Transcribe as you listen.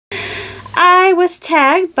I was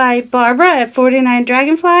tagged by Barbara at 49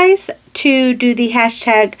 Dragonflies to do the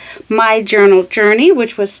hashtag myjournaljourney,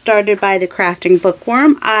 which was started by the Crafting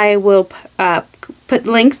Bookworm. I will put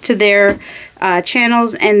links to their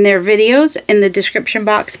channels and their videos in the description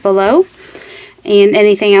box below, and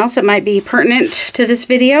anything else that might be pertinent to this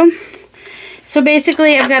video. So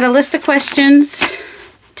basically, I've got a list of questions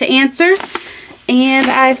to answer, and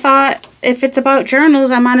I thought if it's about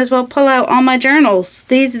journals, I might as well pull out all my journals.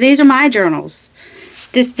 These are my journals.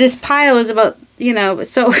 This pile is about, you know,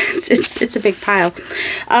 so it's a big pile.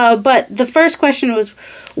 But the first question was,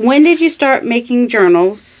 when did you start making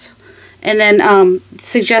journals? And then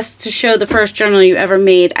suggest to show the first journal you ever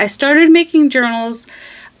made. I started making journals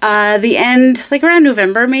the end, like around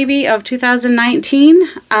November maybe, of 2019.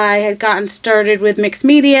 I had gotten started with mixed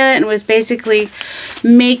media and was basically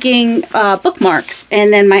making bookmarks.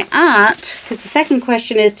 And then my aunt, because the second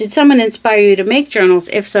question is, did someone inspire you to make journals?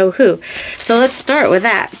 If so, who? So let's start with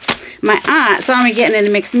that. My aunt saw me getting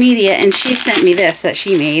into mixed media, and she sent me this that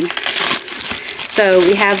she made. So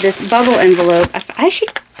we have this bubble envelope. I should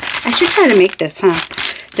try to make this, huh?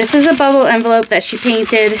 This is a bubble envelope that she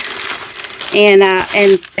painted, and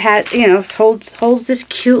had, you know, holds this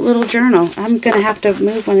cute little journal. I'm gonna have to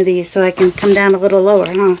move one of these so I can come down a little lower,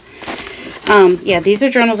 huh? Yeah, these are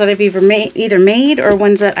journals that I've either made or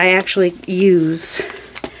ones that I actually use,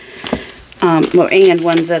 and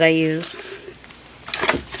ones that I use.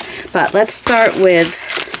 But let's start with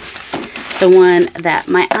the one that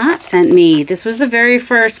my aunt sent me. This was my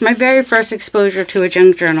very first exposure to a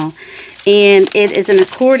junk journal. And it is an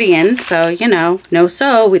accordion, so, you know, no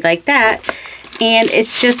sew, we like that. And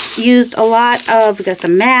it's just used a lot of, we got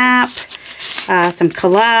some map, some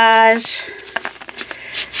collage,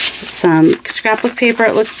 some scrapbook paper,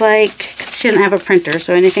 it looks like, because she doesn't have a printer,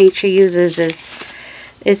 so anything she uses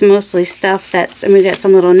is mostly stuff that's, and we got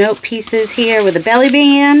some little note pieces here with a belly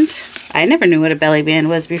band. I never knew what a belly band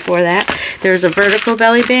was before that. There's a vertical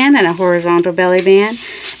belly band and a horizontal belly band.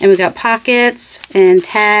 And we got pockets and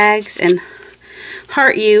tags and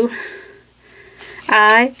heart you.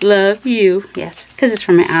 I love you. Yes, because it's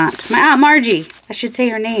from my aunt. My Aunt Margie. I should say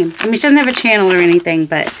her name. I mean, she doesn't have a channel or anything,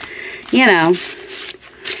 but, you know,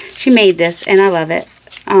 she made this, and I love it.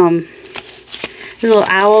 There's a little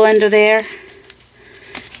owl under there.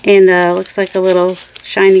 And looks like a little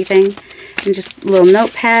shiny thing. And just a little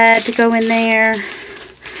notepad to go in there.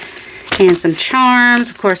 And some charms.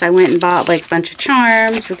 Of course, I went and bought like a bunch of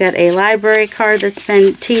charms. We got a library card that's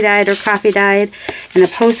been tea-dyed or coffee-dyed. And a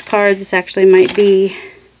postcard. This actually might be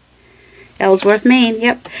Ellsworth, Maine.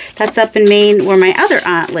 Yep. That's up in Maine where my other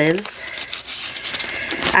aunt lives,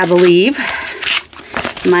 I believe.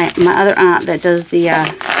 My other aunt that does the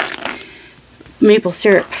maple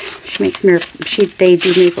syrup. She makes they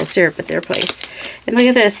do maple syrup at their place. And look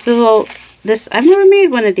at this. I've never made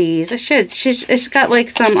one of these. I should. It's got like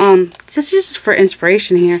some, this is just for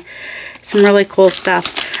inspiration here. Some really cool stuff.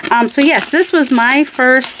 So yes, this was my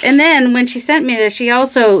first, and then when she sent me this, she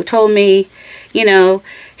also told me, you know,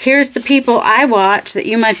 here's the people I watch that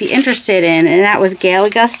you might be interested in, and that was Gail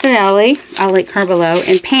Agustinelli, I'll link her below,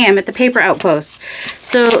 and Pam at the Paper Outpost.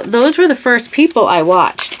 So those were the first people I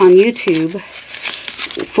watched on YouTube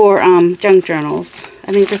for junk journals.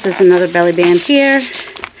 I think this is another belly band here.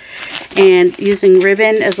 And using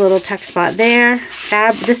ribbon as a little tuck spot there.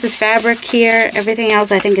 This is fabric here. Everything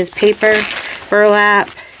else I think is paper, burlap.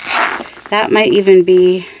 That might even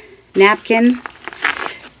be napkin.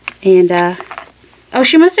 And, oh,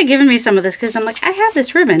 she must have given me some of this because I'm like, I have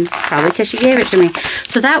this ribbon. Probably because she gave it to me.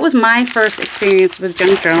 So that was my first experience with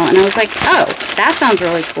junk journal. And I was like, oh, that sounds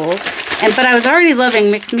really cool. But I was already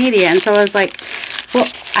loving mixed media. And so I was like, well,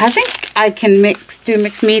 I think I can do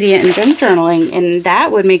mixed media and junk journaling, and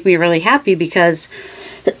that would make me really happy because,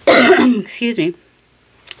 excuse me,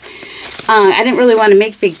 I didn't really want to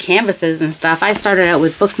make big canvases and stuff. I started out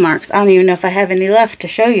with bookmarks. I don't even know if I have any left to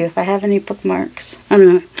show you, if I have any bookmarks. I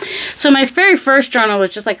don't know. So my very first journal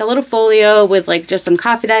was just like a little folio with like just some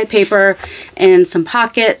coffee dyed paper and some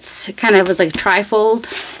pockets. It kind of was like a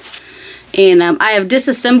trifold. And I have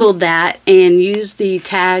disassembled that and used the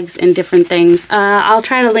tags and different things. I'll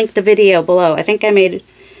try to link the video below. I think I made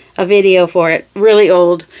a video for it. Really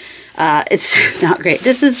old. It's not great.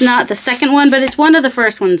 This is not the second one, but it's one of the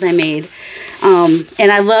first ones I made. And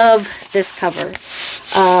I love this cover.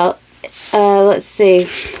 Let's see.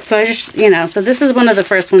 So I just, you know, so this is one of the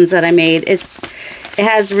first ones that I made. It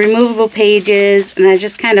has removable pages, and I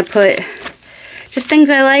just kind of put just things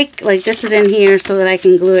I like this is in here so that I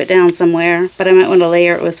can glue it down somewhere, but I might want to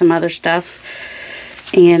layer it with some other stuff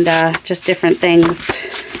and just different things.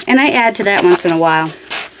 And I add to that once in a while.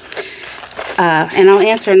 And I'll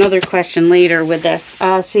answer another question later with this.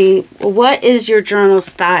 See, what is your journal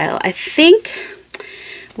style? I think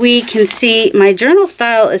we can see my journal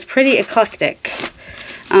style is pretty eclectic.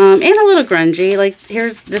 And a little grungy. Like,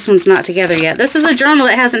 this one's not together yet. This is a journal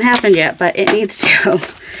that hasn't happened yet, but it needs to.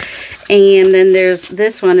 And then there's,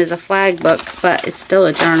 this one is a flag book, but it's still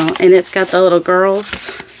a journal. And it's got the little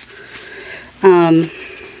girls. And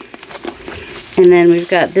then we've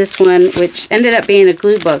got this one, which ended up being a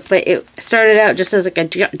glue book, but it started out just as like a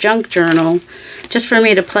junk journal, just for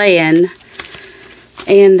me to play in.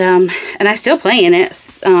 And I still play in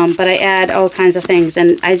it, but I add all kinds of things,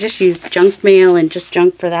 and I just use junk mail and just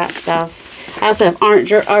junk for that stuff. I also have art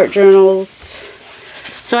journals.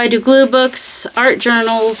 So I do glue books, art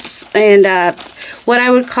journals, and what I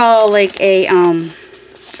would call like a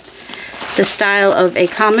the style of a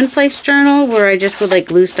commonplace journal, where I just would like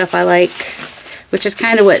glue stuff I like, which is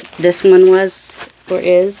kind of what this one was, or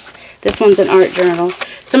is. This one's an art journal.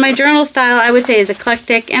 So my journal style, I would say, is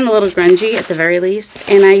eclectic and a little grungy at the very least.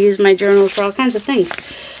 And I use my journals for all kinds of things.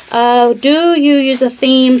 Do you use a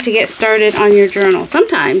theme to get started on your journal?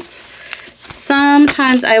 Sometimes.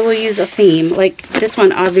 Sometimes I will use a theme. Like this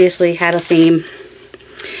one obviously had a theme.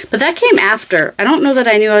 But that came after. I don't know that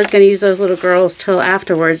I knew I was going to use those little girls till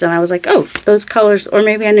afterwards. And I was like, oh, those colors. Or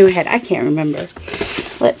maybe I knew ahead. I can't remember.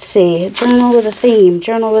 Let's see. Journal with a theme.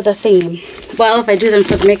 Journal with a theme. Well, if I do them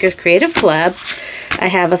for the Makers Creative Collab, I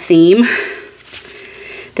have a theme.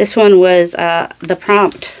 This one was, the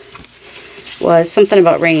prompt was something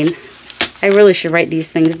about rain. I really should write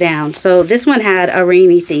these things down. So this one had a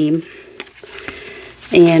rainy theme.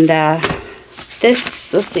 And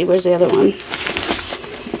this, let's see, where's the other one?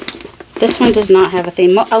 This one does not have a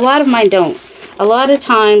theme. A lot of mine don't. A lot of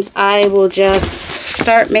times I will just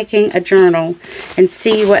start making a journal and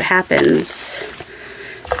see what happens.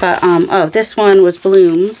 But, oh, this one was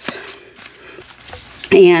blooms.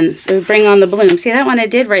 And so we bring on the bloom. See, that one I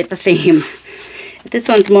did write the theme. This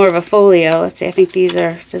one's more of a folio. Let's see, I think these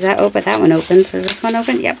are, does that open? That one opens. Does this one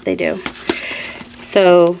open? Yep, they do.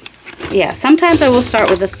 So, yeah, sometimes I will start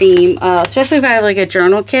with a theme, especially if I have like a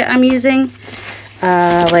journal kit I'm using.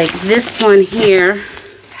 Like this one here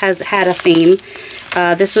had a theme.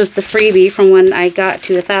 This was the freebie from when I got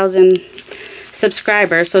to 1,000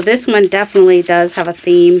 subscribers. So this one definitely does have a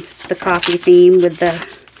theme. It's the coffee theme with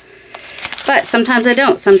the... But sometimes I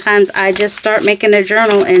don't. Sometimes I just start making a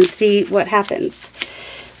journal and see what happens.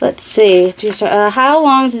 Let's see. How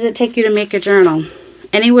long does it take you to make a journal?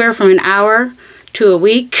 Anywhere from an hour to a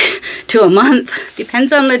week to a month.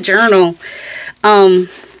 Depends on the journal.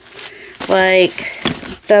 Like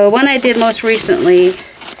the one I did most recently,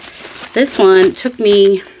 this one took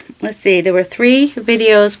me, let's see, there were 3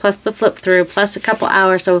 videos plus the flip through plus a couple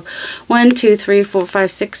hours. So 1, 2, 3, 4,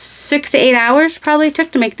 5, 6 to 8 hours probably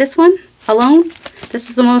took to make this one alone. This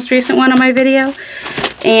is the most recent one on my video.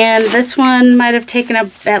 And this one might have taken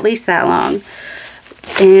at least that long.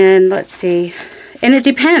 And let's see. And it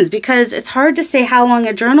depends, because it's hard to say how long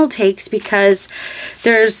a journal takes, because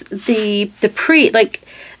there's like,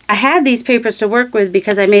 I had these papers to work with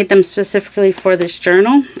because I made them specifically for this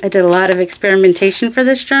journal. I did a lot of experimentation for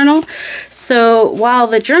this journal. So while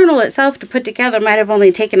the journal itself to put together might have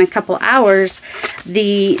only taken a couple hours,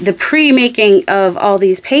 the pre-making of all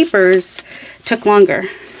these papers took longer.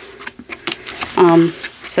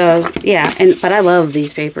 So yeah, but I love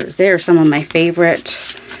these papers. They are some of my favorite.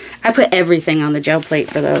 I put everything on the gel plate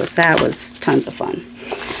for those. That was tons of fun.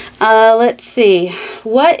 Let's see.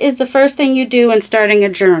 What is the first thing you do when starting a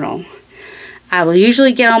journal? I will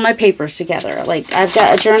usually get all my papers together. Like, I've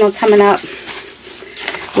got a journal coming up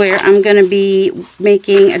where I'm going to be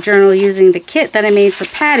making a journal using the kit that I made for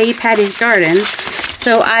Patty's Garden.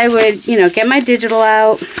 So I would, you know, get my digital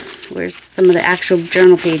out. Where's some of the actual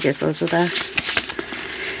journal pages? Those are the...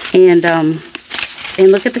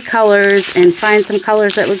 And look at the colors and find some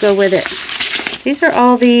colors that would go with it. These are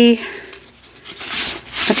all the...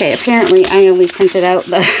 Okay, apparently I only printed out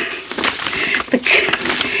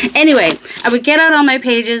Anyway, I would get out all my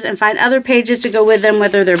pages and find other pages to go with them,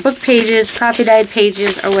 whether they're book pages, coffee dyed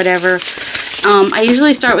pages, or whatever. I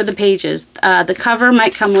usually start with the pages. The cover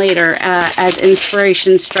might come later as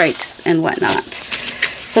inspiration strikes and whatnot.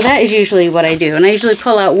 So that is usually what I do. And I usually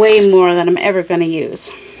pull out way more than I'm ever going to use.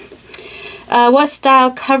 What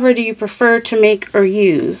style cover do you prefer to make or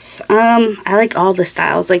use? I like all the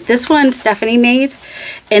styles. Like this one Stephanie made,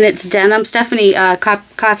 and it's denim. Stephanie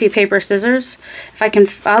Coffee Paper Scissors. If I can,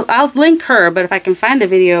 I'll link her, but if I can find the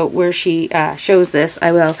video where she shows this,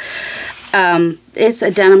 I will. It's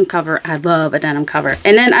a denim cover. I love a denim cover.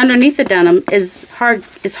 And then underneath the denim is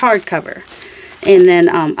hard cover. And then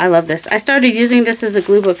I love this. I started using this as a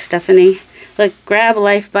glue book, Stephanie. Like, grab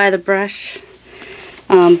life by the brush.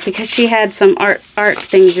 Because she had some art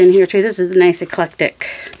things in here too. This is a nice eclectic.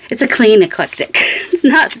 It's a clean eclectic. It's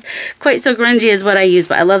not quite so grungy as what I use,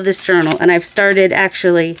 but I love this journal. And I've started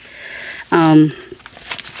actually putting,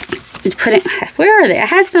 where are they? I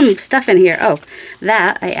had some stuff in here. Oh,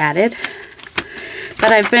 that I added.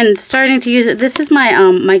 But I've been starting to use it. This is my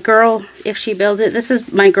my girl, if she builds it, this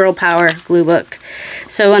is my girl power glue book.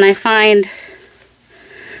 So when I find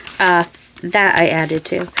that I added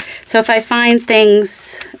to. So if I find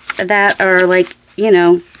things that are like, you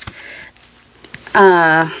know,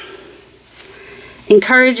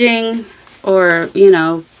 encouraging or, you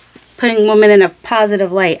know, putting women in a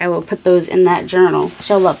positive light, I will put those in that journal.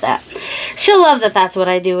 She'll love that. She'll love that that's what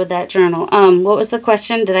I do with that journal. What was the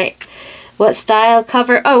question? What style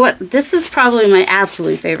cover? Oh, this is probably my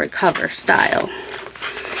absolute favorite cover style.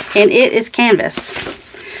 And it is canvas.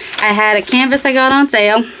 I had a canvas I got on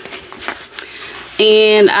sale.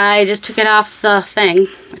 And I just took it off the thing.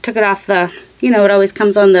 I took it off the, you know, it always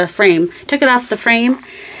comes on the frame. Took it off the frame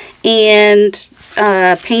and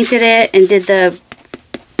painted it and did the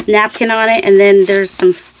napkin on it. And then there's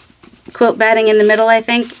some quilt batting in the middle, I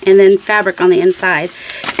think. And then fabric on the inside.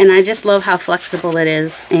 And I just love how flexible it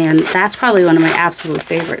is. And that's probably one of my absolute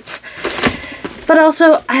favorites. But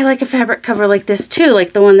also, I like a fabric cover like this too.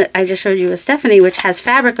 Like the one that I just showed you with Stephanie, which has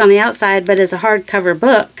fabric on the outside, but is a hardcover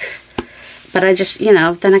book. But I just, you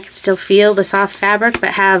know, then I can still feel the soft fabric,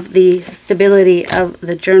 but have the stability of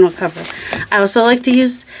the journal cover. I also like to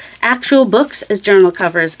use actual books as journal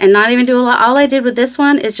covers and not even do a lot. All I did with this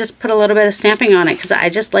one is just put a little bit of stamping on it because I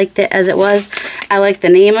just liked it as it was. I like the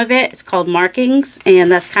name of it. It's called Markings,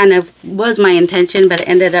 and that's kind of was my intention, but it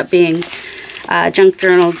ended up being Junk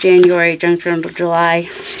Journal January, Junk Journal July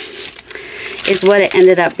is what it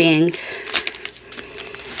ended up being.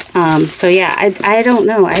 So yeah, I don't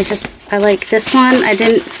know. I like this one. I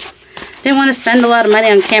didn't want to spend a lot of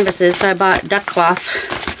money on canvases, so I bought duck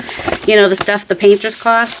cloth. You know, the stuff, the painter's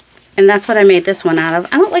cloth, and that's what I made this one out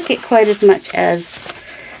of. I don't like it quite as much as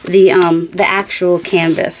the actual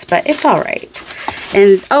canvas, but it's all right.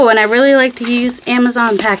 And oh, and I really like to use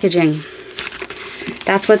Amazon packaging.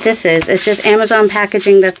 That's what this is. It's just Amazon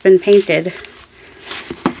packaging that's been painted.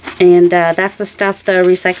 And that's the stuff, the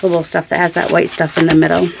recyclable stuff that has that white stuff in the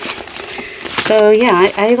middle. So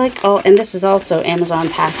yeah, I like all, and this is also Amazon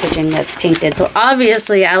packaging that's painted. So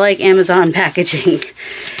obviously I like Amazon packaging.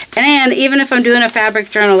 And even if I'm doing a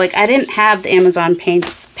fabric journal, like I didn't have the Amazon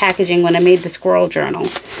packaging when I made the squirrel journal.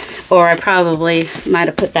 Or I probably might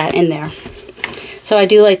have put that in there. So I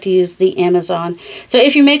do like to use the Amazon. So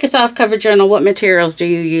if you make a soft cover journal, what materials do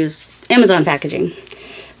you use? Amazon packaging.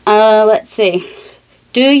 Let's see.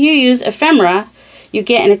 Do you use ephemera you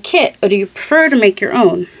get in a kit, or do you prefer to make your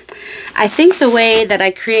own? I think the way that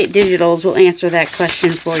I create digitals will answer that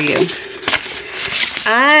question for you.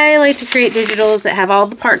 I like to create digitals that have all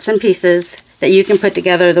the parts and pieces that you can put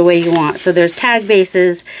together the way you want. So there's tag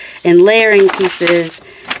bases and layering pieces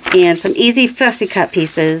and some easy fussy cut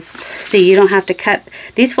pieces. See, you don't have to cut.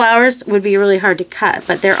 These flowers would be really hard to cut,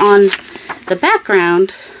 but they're on the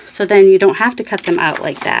background, so then you don't have to cut them out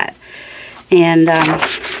like that. And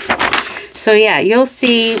so yeah, you'll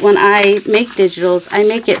see when I make digitals, I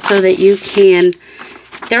make it so that you can,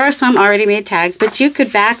 there are some already made tags, but you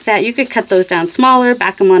could back that, you could cut those down smaller,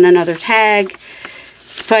 back them on another tag.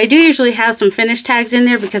 So I do usually have some finished tags in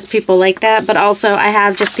there because people like that, but also I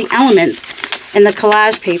have just the elements and the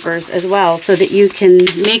collage papers as well so that you can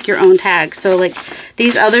make your own tags. So like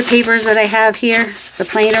these other papers that I have here, the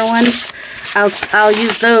plainer ones, I'll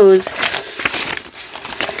use those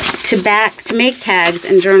to make tags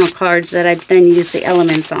and journal cards that I then use the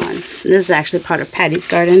elements on. This is actually part of Patty's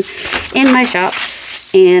garden in my shop.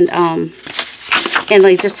 And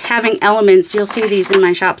like just having elements, you'll see these in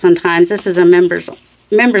my shop sometimes. This is a members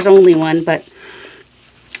only one, but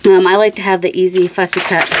I like to have the easy fussy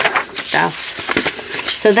cut stuff.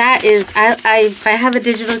 So that is, if I have a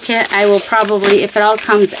digital kit, I will probably, if it all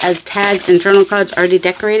comes as tags and journal cards already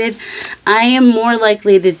decorated, I am more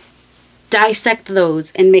likely to dissect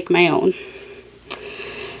those and make my own.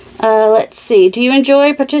 Let's see. Do you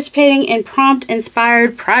enjoy participating in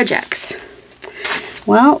prompt-inspired projects?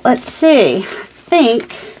 Well, let's see. I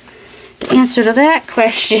think the answer to that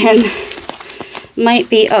question might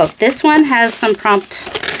be, oh, this one has some prompt.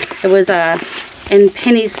 It was in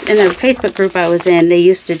Penny's, in a Facebook group I was in, they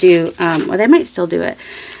used to do, well, they might still do it,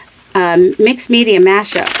 mixed media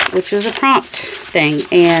mashup, which was a prompt thing.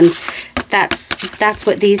 And that's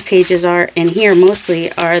what these pages are in here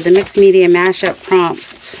mostly, are the mixed media mashup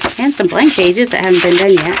prompts and some blank pages that haven't been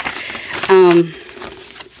done yet.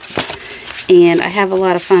 And I have a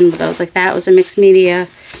lot of fun with those. Like that was a mixed media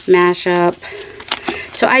mashup.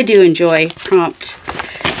 So I do enjoy prompt.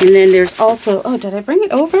 And then there's also, oh, did I bring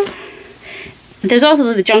it over? There's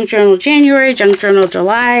also the Junk Journal January, Junk Journal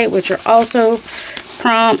July, which are also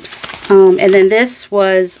prompts. And then this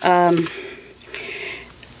was, the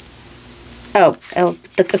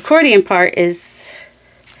accordion part is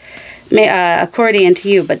accordion to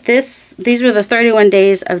you. But these were the 31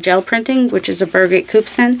 days of gel printing, which is a Birgit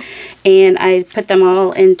Coopson. And I put them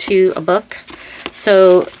all into a book.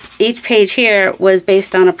 So each page here was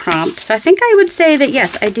based on a prompt. So I think I would say that,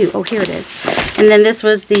 yes, I do. Oh, here it is. And then this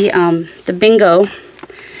was the bingo,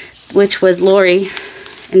 which was Lori,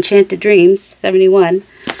 Enchanted Dreams, 71.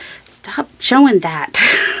 Stop showing that.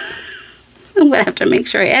 I'm going to have to make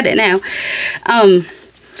sure I edit now.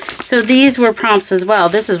 So these were prompts as well.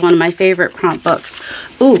 This is one of my favorite prompt books.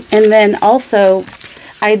 Ooh, and then also,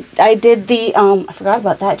 I did the, I forgot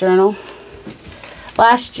about that journal.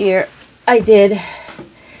 Last year, I did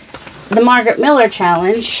the Margaret Miller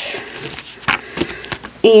Challenge,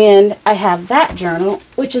 and I have that journal,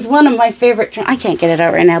 which is one of my favorite, I can't get it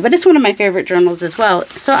out right now, but it's one of my favorite journals as well.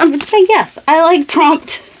 So I'm going to say yes, I like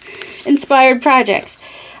prompt inspired projects.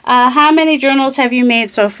 How many journals have you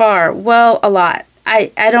made so far? Well, a lot.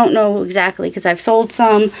 I don't know exactly because I've sold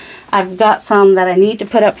some. I've got some that I need to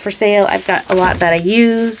put up for sale. I've got a lot that I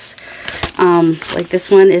use. Like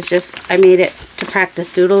this one is just, I made it to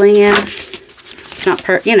practice doodling in. It's not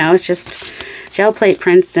it's just gel plate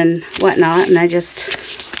prints and whatnot, and I just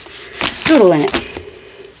doodle in it.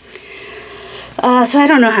 So I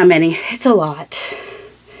don't know how many. It's a lot.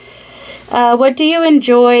 What do you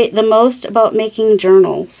enjoy the most about making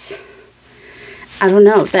journals? I don't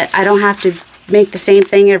know. That I don't have to make the same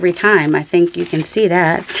thing every time. I think you can see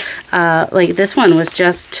that. Like this one was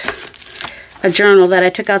just a journal that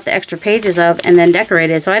I took out the extra pages of and then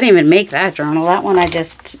decorated. So I didn't even make that journal. That one I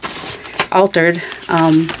just altered.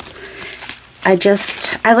 I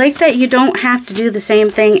like that you don't have to do the same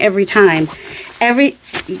thing every time. You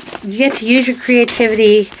get to use your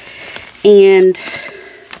creativity and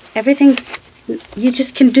everything. You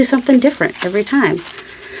just can do something different every time.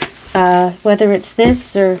 Whether it's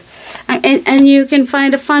this or, and you can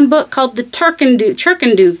find a fun book called the Turkendoos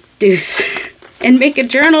and make a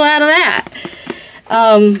journal out of that.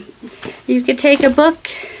 You could take a book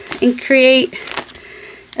and create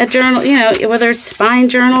a journal, whether it's spine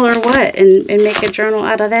journal or what, and make a journal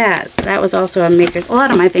out of that. That was also a Maker's. A lot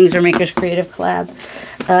of my things are Maker's Creative Collab.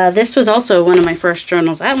 This was also one of my first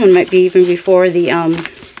journals. That one might be even before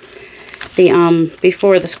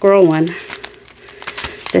before the squirrel one.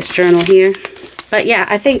 This journal here. But yeah,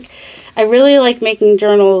 I think I really like making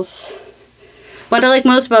journals. What I like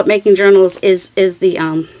most about making journals is the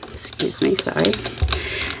excuse me, sorry.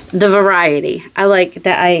 The variety. I like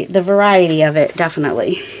the variety of it,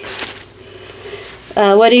 definitely.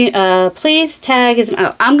 What do you, please tag is,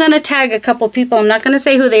 oh, I'm going to tag a couple people. I'm not going to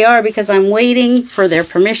say who they are because I'm waiting for their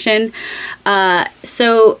permission.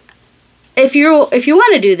 So if you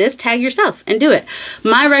want to do this, tag yourself and do it.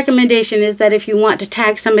 My recommendation is that if you want to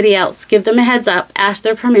tag somebody else, give them a heads up, ask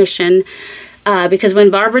their permission. Because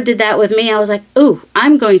when Barbara did that with me, I was like, ooh,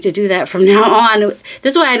 I'm going to do that from now on.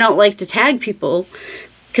 This is why I don't like to tag people,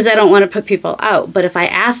 because I don't want to put people out. But if I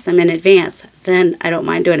ask them in advance, then I don't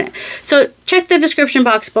mind doing it. So check the description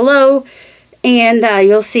box below, and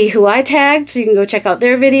you'll see who I tagged. So you can go check out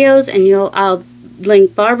their videos, and I'll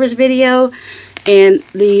link Barbara's video and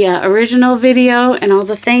the original video and all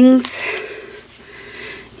the things.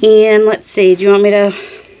 And let's see, do you want me to...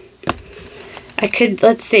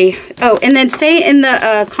 let's see. Oh, and then say in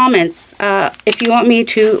the comments if you want me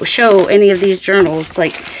to show any of these journals.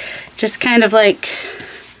 Like, just kind of like,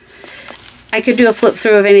 I could do a flip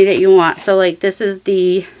through of any that you want. So, like, this is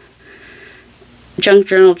the Junk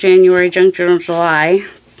Journal January, Junk Journal July.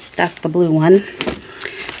 That's the blue one.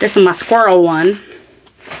 This is my squirrel one.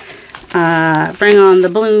 Bring on the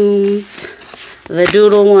blooms. The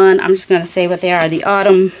doodle one. I'm just going to say what they are. The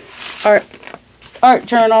autumn art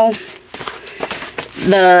journal.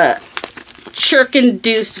 The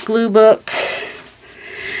Turkendoos glue book,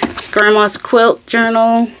 Grandma's quilt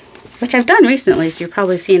journal, which I've done recently, so you're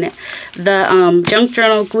probably seeing it. The Junk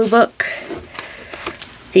Journal glue book,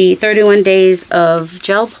 the 31 days of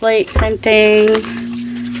gel plate printing.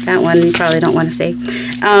 That one you probably don't want to see.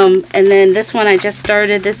 And then this one I just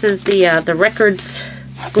started. This is the records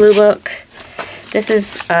glue book. This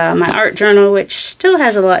is my art journal, which still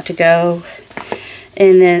has a lot to go.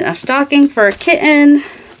 And then a stocking for a kitten.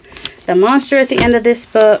 The monster at the end of this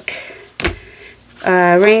book.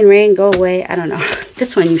 Rain, rain, go away. I don't know.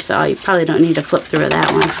 This one you saw. You probably don't need to flip through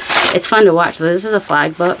that one. It's fun to watch. This is a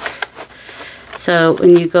flag book. So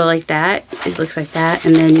when you go like that, it looks like that,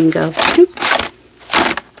 and then you can go,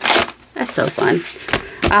 that's so fun.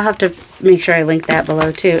 I'll have to make sure I link that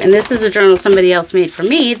below too. And this is a journal somebody else made for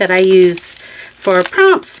me that I use for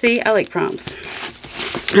prompts. See, I like prompts.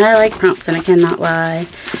 I like prompts, and I cannot lie.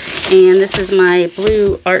 And this is my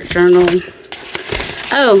blue art journal.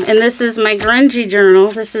 Oh, and this is my grungy journal.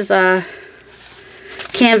 This is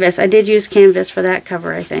canvas. I did use canvas for that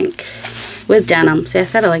cover, I think, with denim. See, I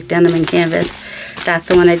said I like denim and canvas. That's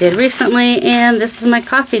the one I did recently. And this is my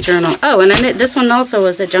coffee journal. Oh, and this one also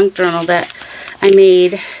was a junk journal that I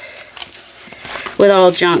made with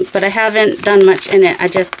all junk, but I haven't done much in it. I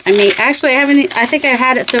think I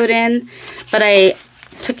had it sewed in, but I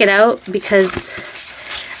took it out because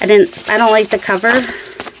I don't like the cover,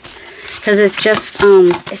 because it's just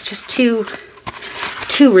too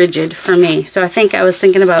rigid for me. So I think I was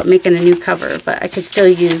thinking about making a new cover, but I could still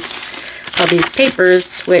use all these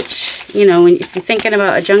papers, which, you know, if you're thinking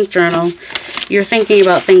about a junk journal, you're thinking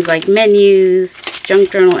about things like menus,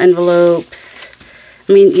 junk journal envelopes.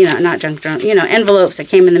 I mean, you know, not junk journal, you know, envelopes that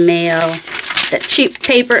came in the mail, that cheap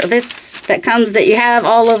paper, that comes that you have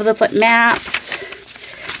all over the place, maps,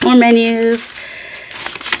 more menus.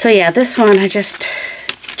 So yeah, this one I just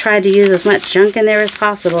tried to use as much junk in there as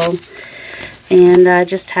possible, and I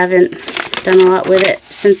just haven't done a lot with it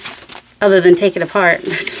since, other than take it apart.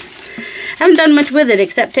 I haven't done much with it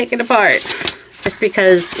except take it apart, just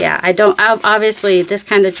because, yeah, obviously this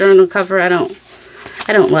kind of journal cover I don't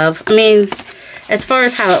love. I mean, as far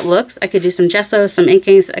as how it looks, I could do some gesso, some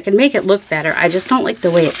inkings. I could make it look better. I just don't like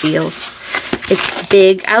the way it feels. It's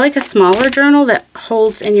big. I like a smaller journal that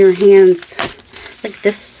holds in your hands, like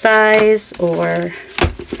this size, or,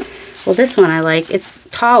 well, this one I like. It's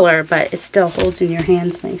taller, but it still holds in your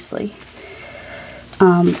hands nicely.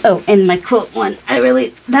 Oh, and my quote one,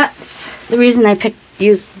 that's the reason I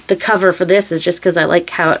use the cover for this, is just because I like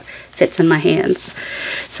how it fits in my hands.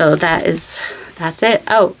 So that's it.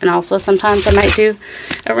 Oh, and also sometimes I might do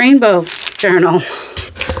a rainbow journal.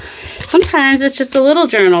 Sometimes it's just a little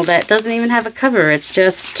journal that doesn't even have a cover. It's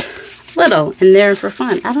just little and there for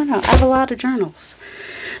fun. I don't know. I have a lot of journals.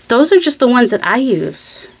 Those are just the ones that I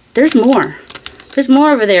use. There's more. There's more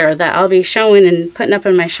over there that I'll be showing and putting up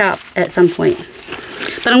in my shop at some point.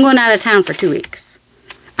 But I'm going out of town for 2 weeks.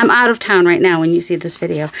 I'm out of town right now when you see this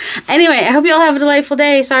video. Anyway, I hope you all have a delightful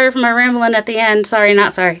day. Sorry for my rambling at the end. Sorry,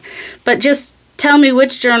 not sorry. But just tell me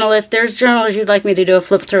which journal, if there's journals you'd like me to do a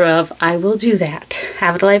flip through of, I will do that.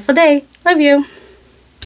 Have a delightful day. Love you.